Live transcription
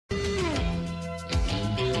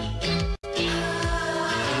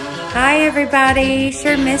Hi everybody,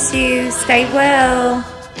 sure miss you. Stay well.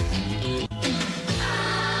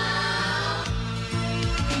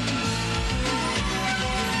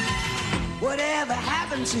 Whatever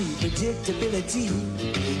happened to predictability?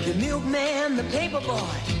 The milkman, the paperboy,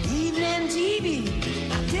 evening TV.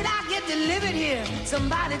 Did I get delivered here?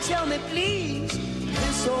 Somebody tell me please.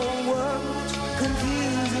 This whole world's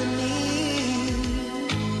confusing me.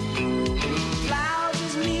 Clouds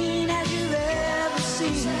as mean as you've ever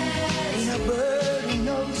seen. Ain't a bird who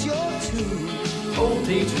knows you're true. Old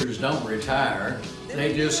teachers don't retire,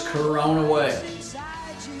 they just corona away.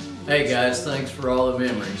 Hey guys, thanks for all the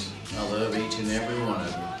memories. I love each and every one of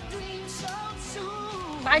you.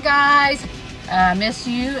 Bye guys, miss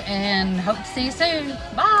you and hope to see you soon.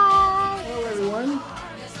 Bye. Hello everyone.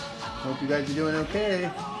 Hope you guys are doing okay.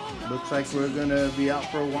 Looks like we're gonna be out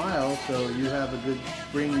for a while, so you have a good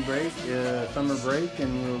spring break, summer break,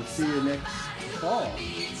 and we'll see you next fall.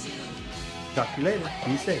 Talk to you later.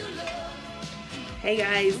 Be safe. Hey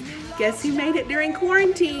guys, guess who made it during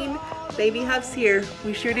quarantine? Baby Huff's here.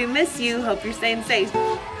 We sure do miss you. Hope you're staying safe.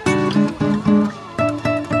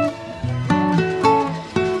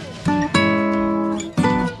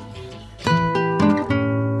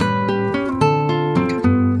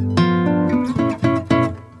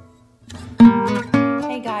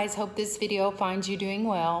 Hope this video finds you doing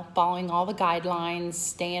well, following all the guidelines,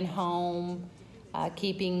 staying home,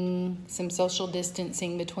 keeping some social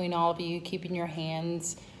distancing between all of you, keeping your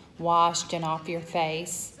hands washed and off your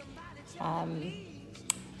face.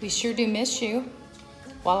 We sure do miss you.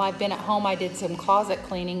 While I've been at home, I did some closet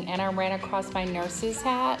cleaning and I ran across my nurse's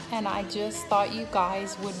hat and I just thought you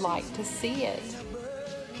guys would like to see it.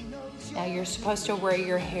 Now you're supposed to wear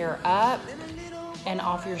your hair up and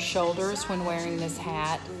off your shoulders when wearing this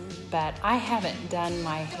hat, but I haven't done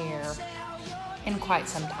my hair in quite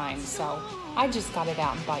some time, so I just got it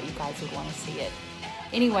out and thought you guys would want to see it.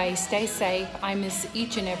 Anyway, stay safe. I miss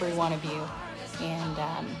each and every one of you,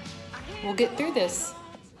 and we'll get through this.